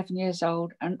 10, 11 years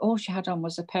old, and all she had on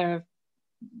was a pair of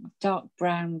dark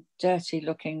brown, dirty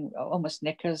looking, almost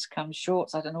knickers, come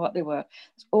shorts. I don't know what they were.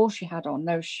 That's all she had on,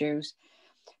 no shoes.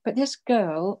 But this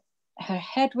girl, her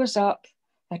head was up,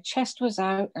 her chest was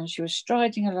out, and she was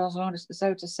striding along as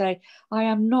though to say, I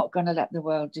am not going to let the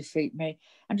world defeat me.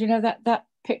 And you know, that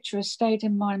picture has stayed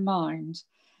in my mind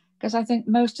because I think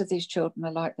most of these children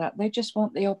are like that. They just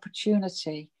want the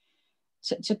opportunity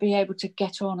to be able to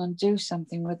get on and do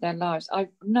something with their lives.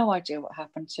 I've no idea what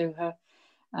happened to her.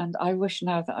 And I wish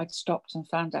now that I'd stopped and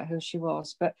found out who she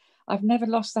was, but I've never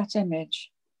lost that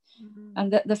image. Mm-hmm.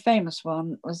 And the famous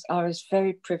one was, I was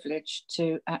very privileged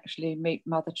to actually meet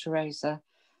Mother Teresa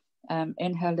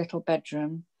in her little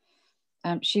bedroom.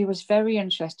 She was very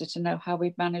interested to know how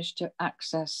we'd managed to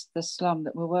access the slum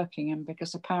that we're working in,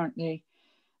 because apparently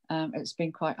it's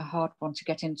been quite a hard one to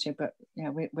get into, but you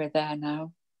know, we're there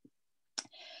now.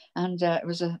 And it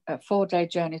was a 4-day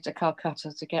journey to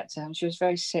Calcutta to get to her. And she was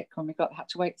very sick when we got, had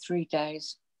to wait 3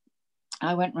 days.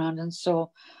 I went round and saw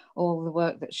all the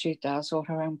work that she does, all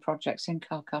her own projects in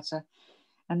Calcutta.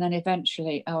 And then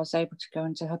eventually I was able to go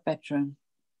into her bedroom.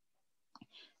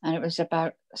 And it was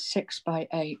about 6 by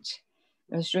 8.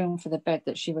 There was room for the bed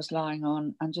that she was lying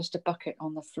on and just a bucket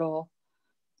on the floor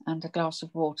and a glass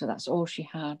of water. That's all she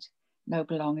had, no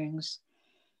belongings.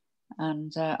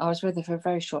 And I was with her for a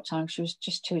very short time. She was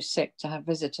just too sick to have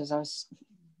visitors. I was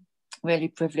really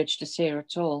privileged to see her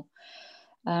at all.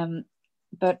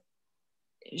 But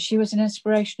she was an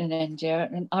inspiration in India.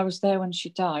 And I was there when she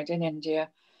died in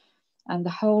India. And the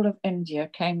whole of India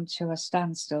came to a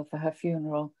standstill for her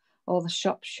funeral. All the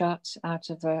shops shut out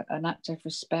of an act of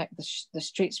respect. The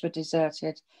streets were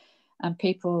deserted. And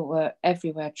people were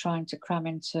everywhere trying to cram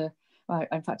into...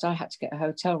 In fact, I had to get a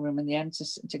hotel room in the end to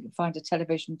find a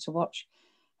television to watch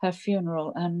her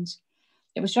funeral. And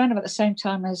it was around about the same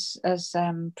time as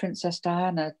Princess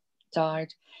Diana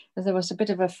died. There was a bit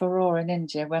of a furore in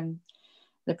India when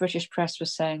the British press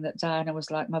was saying that Diana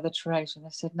was like Mother Teresa. And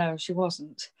they said, no, she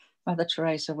wasn't. Mother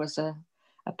Teresa was a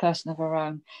person of her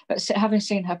own. But having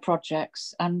seen her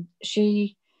projects, and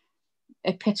she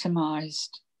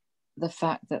epitomised the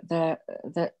fact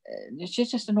that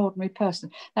she's just an ordinary person.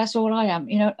 That's all I am.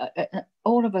 You know,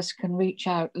 all of us can reach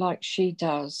out like she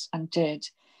does and did.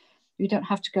 You don't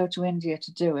have to go to India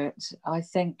to do it. I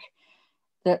think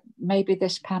that maybe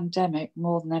this pandemic,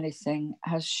 more than anything,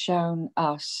 has shown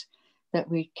us that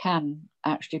we can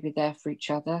actually be there for each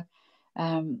other.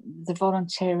 The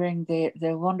volunteering,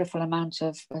 the wonderful amount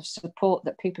of support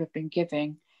that people have been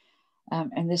giving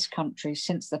in this country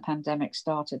since the pandemic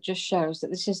started just shows that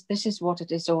this is what it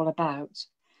is all about: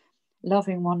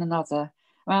 loving one another.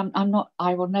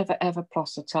 I will never ever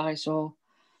proselytize or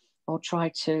try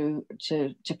to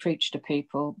preach to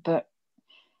people, but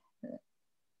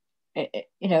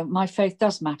you know, my faith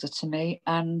does matter to me,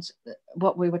 and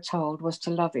what we were told was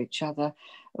to love each other.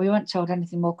 We weren't told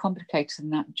anything more complicated than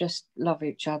that, just love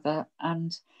each other.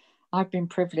 And I've been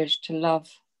privileged to love,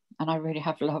 and I really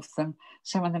have loved them,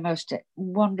 some of the most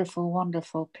wonderful,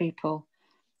 wonderful people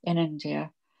in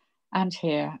India and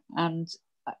here. And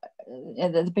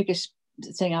the biggest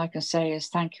thing I can say is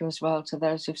thank you as well to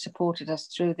those who've supported us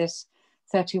through this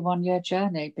 31-year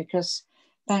journey, because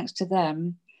thanks to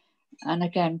them, and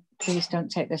again, please don't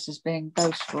take this as being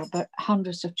boastful, but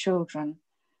hundreds of children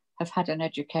have had an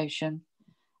education,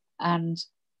 and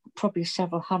probably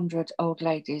several hundred old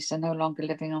ladies are no longer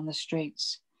living on the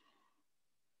streets.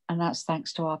 And that's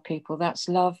thanks to our people. That's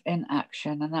love in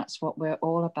action, and that's what we're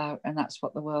all about, and that's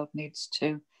what the world needs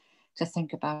to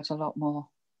think about a lot more.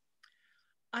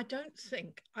 I don't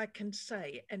think I can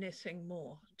say anything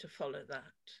more to follow that,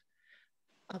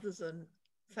 other than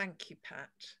thank you, Pat.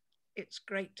 It's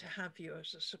great to have you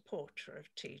as a supporter of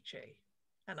TG,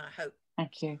 and I hope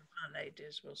thank you. our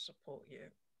ladies will support you.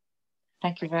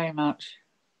 Thank you very much.